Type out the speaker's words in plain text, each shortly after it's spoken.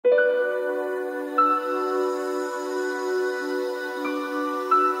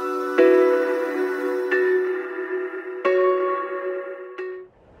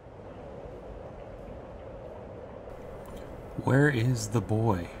Where is the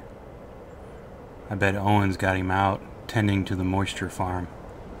boy? I bet Owen's got him out tending to the moisture farm.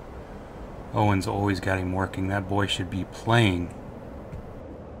 Owen's always got him working. That boy should be playing.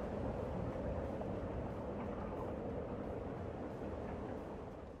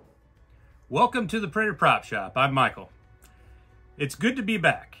 Welcome to the Printer Prop Shop. I'm Michael. It's good to be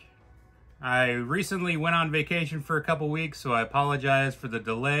back. I recently went on vacation for a couple weeks, so I apologize for the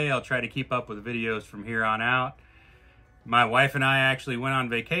delay. I'll try to keep up with videos from here on out. My wife and I actually went on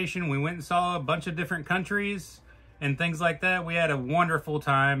vacation. We went and saw a bunch of different countries and things like that. We had a wonderful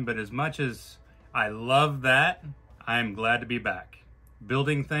time, but as much as I love that, I'm glad to be back.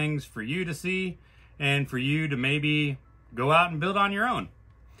 Building things for you to see and for you to maybe go out and build on your own.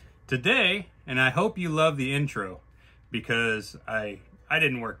 Today, and I hope you love the intro because I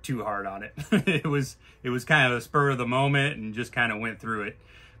didn't work too hard on it. It was kind of a spur of the moment and just kind of went through it.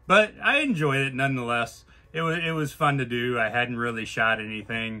 But I enjoyed it nonetheless. It was fun to do. I hadn't really shot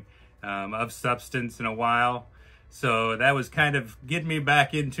anything of substance in a while. So that was kind of getting me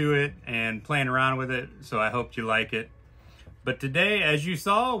back into it and playing around with it. So I hope you like it. But today, as you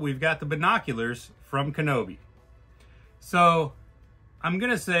saw, we've got the binoculars from Kenobi. So I'm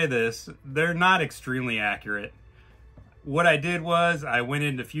going to say this, they're not extremely accurate. What I did was I went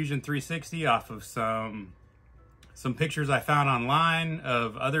into Fusion 360 off of some pictures I found online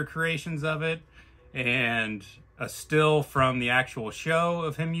of other creations of it and a still from the actual show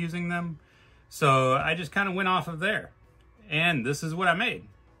of him using them. So I just kind of went off of there. And this is what I made.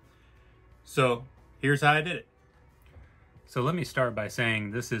 So here's how I did it. So let me start by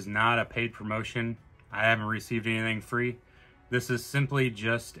saying this is not a paid promotion. I haven't received anything free. This is simply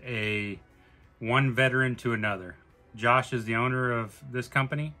just a one veteran to another. Josh is the owner of this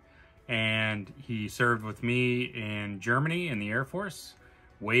company, and he served with me in Germany in the Air Force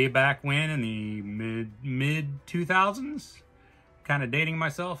way back when in the mid 2000s. Kind of dating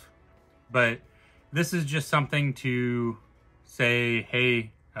myself, but this is just something to say,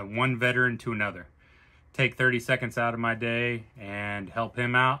 hey, one veteran to another. Take 30 seconds out of my day and help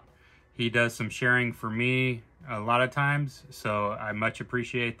him out. He does some sharing for me a lot of times, so I much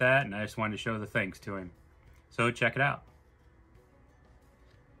appreciate that, and I just wanted to show the thanks to him. So check it out.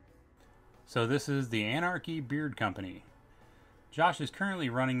 So this is the Anarchy Beard Company. Josh is currently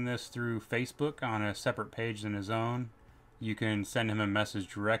running this through Facebook on a separate page than his own. You can send him a message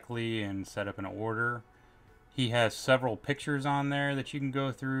directly and set up an order. He has several pictures on there that you can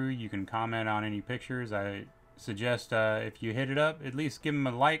go through. You can comment on any pictures. I suggest if you hit it up, at least give him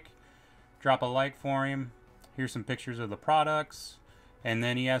a like. Drop a like for him. Here's some pictures of the products. And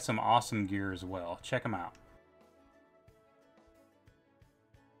then he has some awesome gear as well. Check him out.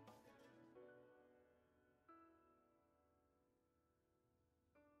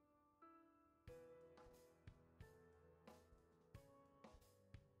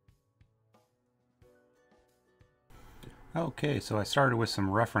 Okay, so I started with some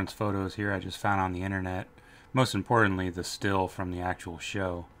reference photos here I just found on the internet. Most importantly, the still from the actual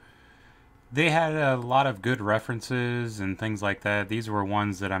show. They had a lot of good references and things like that. These were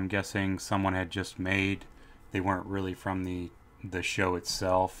ones that I'm guessing someone had just made. They weren't really from the show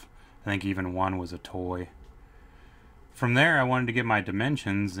itself. I think even one was a toy. From there, I wanted to get my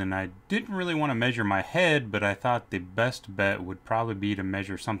dimensions, and I didn't really want to measure my head, but I thought the best bet would probably be to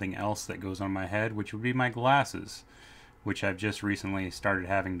measure something else that goes on my head, which would be my glasses, which I've just recently started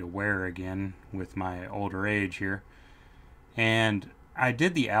having to wear again with my older age here. And I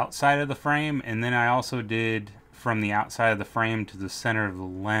did the outside of the frame, and then I also did from the outside of the frame to the center of the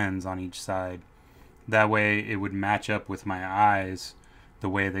lens on each side. That way it would match up with my eyes the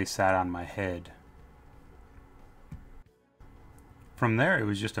way they sat on my head. From there, it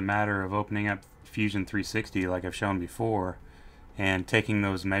was just a matter of opening up Fusion 360 like I've shown before and taking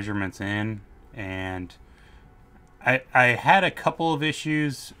those measurements in. And I had a couple of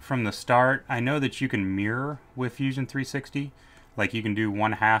issues from the start. I know that you can mirror with Fusion 360. Like you can do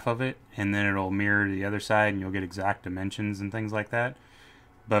one half of it and then it'll mirror to the other side and you'll get exact dimensions and things like that.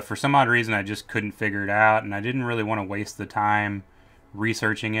 But for some odd reason I just couldn't figure it out, and I didn't really want to waste the time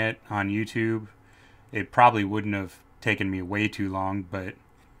researching it on YouTube. It probably wouldn't have taken me way too long, but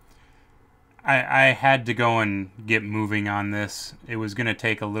I had to go and get moving on this. It was going to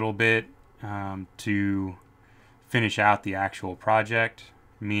take a little bit to finish out the actual project,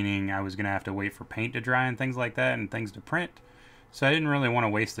 meaning I was going to have to wait for paint to dry and things like that and things to print. So I didn't really want to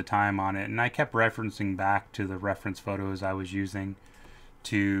waste the time on it, and I kept referencing back to the reference photos I was using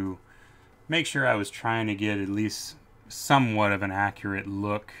to make sure I was trying to get at least somewhat of an accurate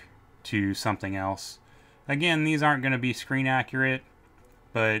look to something else. Again, these aren't going to be screen accurate,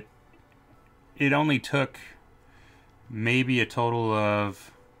 but it only took maybe a total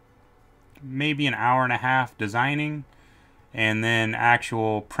of maybe an hour and a half designing, and then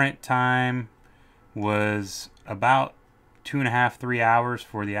actual print time was about 2.5 3 hours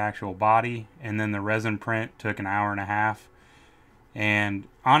for the actual body, and then the resin print took an hour and a half. And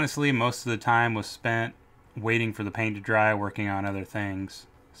honestly, most of the time was spent waiting for the paint to dry, working on other things,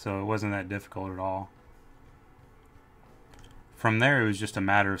 so it wasn't that difficult at all. From there, it was just a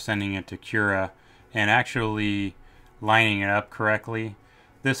matter of sending it to Cura and actually lining it up correctly.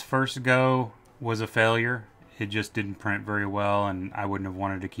 This first go was a failure. It just didn't print very well, and I wouldn't have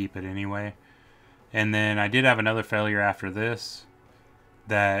wanted to keep it anyway. And then I did have another failure after this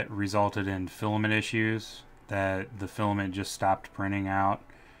that resulted in filament issues, that the filament just stopped printing out.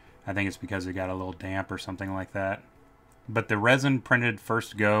 I think it's because it got a little damp or something like that. But the resin printed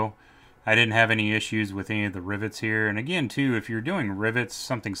first go. I didn't have any issues with any of the rivets here. And again, too, if you're doing rivets,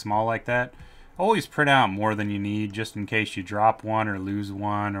 something small like that, always print out more than you need, just in case you drop one or lose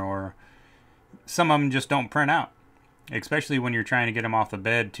one, or some of them just don't print out. Especially when you're trying to get them off the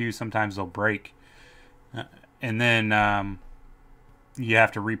bed, too. Sometimes they'll break. And then you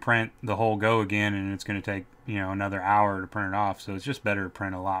have to reprint the whole go again, and it's going to take, another hour to print it off. So it's just better to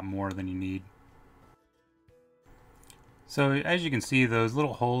print a lot more than you need. So as you can see, those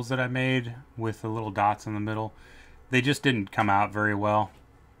little holes that I made with the little dots in the middle, they just didn't come out very well.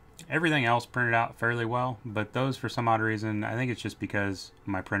 Everything else printed out fairly well, but those, for some odd reason, I think it's just because of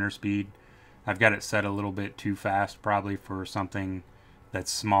my printer speed. I've got it set a little bit too fast, probably for something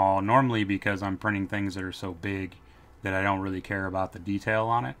that's small. Normally, because I'm printing things that are so big that I don't really care about the detail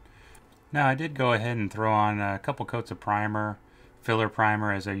on it. Now, I did go ahead and throw on a couple coats of primer, filler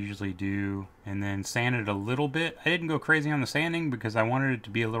primer, as I usually do, and then sand it a little bit. I didn't go crazy on the sanding because I wanted it to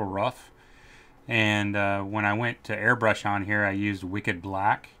be a little rough. And when I went to airbrush on here, I used Wicked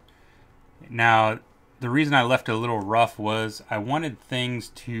Black. Now, the reason I left it a little rough was I wanted things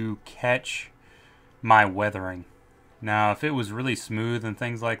to catch my weathering. Now, if it was really smooth and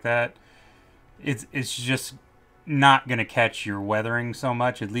things like that, it's just not going to catch your weathering so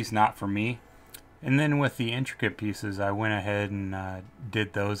much, at least not for me. And then with the intricate pieces, I went ahead and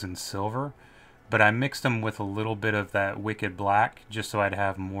did those in silver, but I mixed them with a little bit of that Wicked Black just so I'd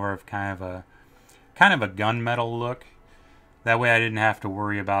have more of kind of a gunmetal look. That way I didn't have to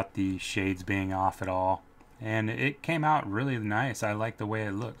worry about the shades being off at all. And it came out really nice. I like the way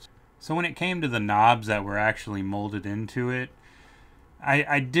it looks. So when it came to the knobs that were actually molded into it,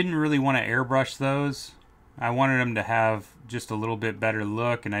 I didn't really want to airbrush those. I wanted them to have just a little bit better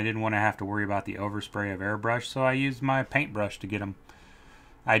look, and I didn't want to have to worry about the overspray of airbrush, so I used my paintbrush to get them.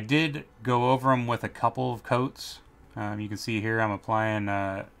 I did go over them with a couple of coats. You can see here I'm applying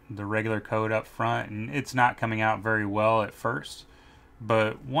the regular coat up front, and it's not coming out very well at first.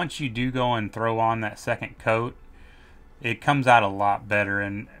 But once you do go and throw on that second coat, it comes out a lot better.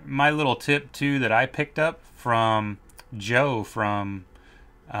 And my little tip, too, that I picked up from Joe from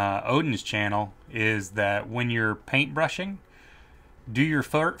Odin's channel is that when you're paintbrushing, do your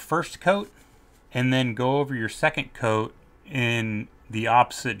first coat and then go over your second coat in the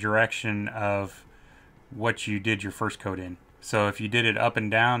opposite direction of what you did your first coat in. So if you did it up and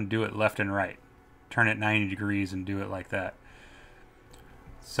down, do it left and right. Turn it 90 degrees and do it like that.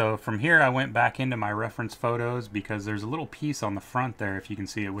 So from here I went back into my reference photos because there's a little piece on the front there, if you can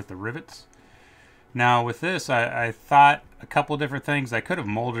see it, with the rivets. Now with this, I thought a couple different things. I could have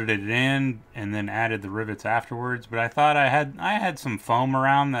molded it in and then added the rivets afterwards, but I thought I had some foam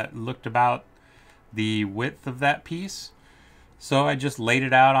around that looked about the width of that piece. So I just laid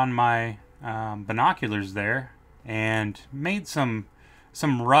it out on my binoculars there and made some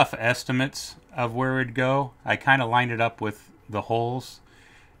rough estimates of where it'd go. I kind of lined it up with the holes,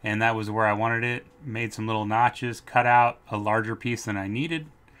 and that was where I wanted it. Made some little notches, cut out a larger piece than I needed,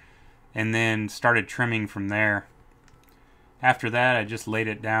 and then started trimming from there. After that, I just laid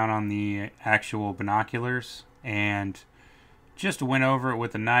it down on the actual binoculars and just went over it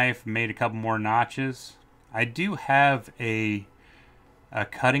with a knife, made a couple more notches. I do have a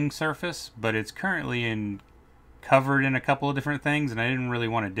cutting surface, but it's currently covered in a couple of different things, and I didn't really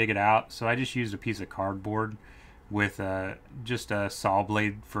want to dig it out, so I just used a piece of cardboard with just a saw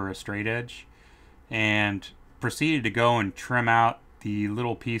blade for a straight edge, and proceeded to go and trim out the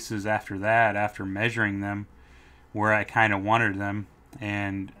little pieces after that, after measuring them where I kind of wanted them.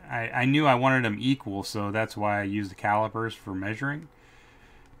 And I knew I wanted them equal, so that's why I used the calipers for measuring,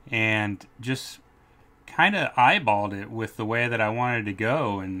 and just kind of eyeballed it with the way that I wanted to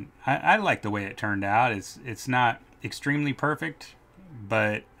go. And I like the way it turned out. It's not extremely perfect,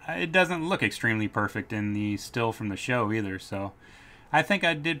 but it doesn't look extremely perfect in the still from the show either, so I think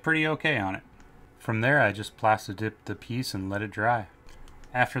I did pretty okay on it. from there, I just plastic dip the piece and let it dry.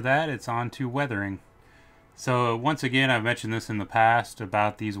 After that, it's on to weathering. So once again, I've mentioned this in the past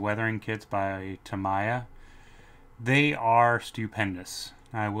about these weathering kits by Tamiya. They are stupendous.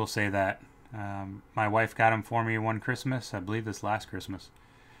 I will say that. My wife got them for me one Christmas, I believe this last Christmas.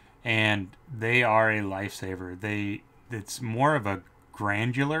 And they are a lifesaver. It's more of a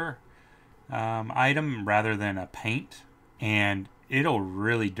granular item rather than a paint. And it'll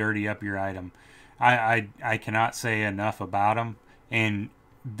really dirty up your item. I cannot say enough about them. And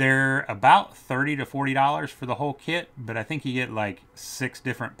they're about $30 to $40 for the whole kit, but I think you get like 6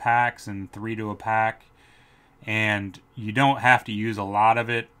 different packs and 3 to a pack, and you don't have to use a lot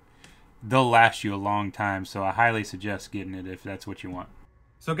of it. They'll last you a long time, so I highly suggest getting it if that's what you want.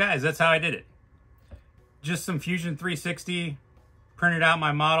 So guys, that's how I did it. Just some Fusion 360, printed out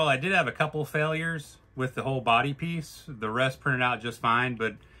my model. I did have a couple failures with the whole body piece. The rest printed out just fine,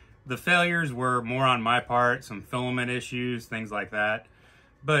 but the failures were more on my part, some filament issues, things like that.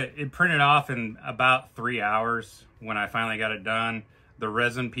 But it printed off in about 3 hours when I finally got it done. The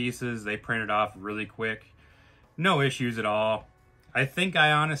resin pieces, they printed off really quick. No issues at all. I think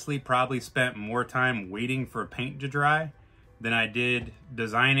I honestly probably spent more time waiting for paint to dry than I did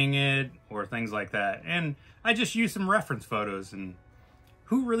designing it or things like that. And I just used some reference photos, and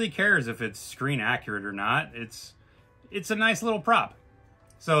who really cares if it's screen accurate or not? It's a nice little prop.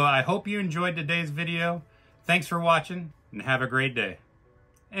 So I hope you enjoyed today's video. Thanks for watching, and have a great day.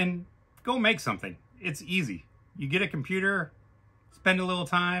 And go make something. It's easy. You get a computer, spend a little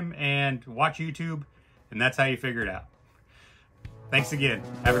time, and watch YouTube, and that's how you figure it out. Thanks again.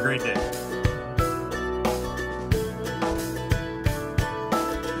 Have a great day.